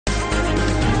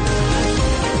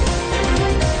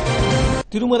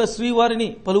తిరుమల శ్రీవారిని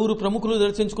పలువురు ప్రముఖులు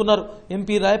దర్శించుకున్నారు.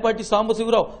 ఎంపీ రాయపాటి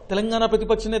సాంబశివరావు, తెలంగాణ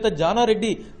ప్రతిపక్ష నేత జానా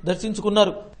రెడ్డి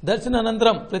దర్శించుకున్నారు. దర్శన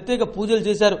అనంతరం ప్రత్యేక పూజలు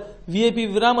చేశారు. వీఐపీ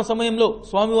విరామ సమయంలో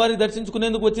స్వామివారి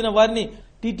దర్శించుకునేందుకు వచ్చిన వారిని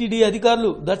టీటీడీ అధికారులు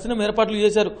దర్శనం ఏర్పాట్లు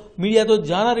చేశారు. మీడియాతో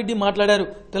జానా రెడ్డి మాట్లాడారు.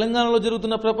 తెలంగాణలో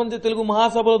జరుగుతున్న ప్రపంచ తెలుగు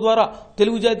మహాసభల ద్వారా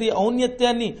తెలుగు జాతి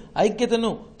ఔన్నత్యాన్ని,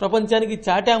 ఐక్యతను ప్రపంచానికి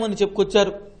చాటామని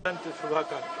చెప్పుకొచ్చారు.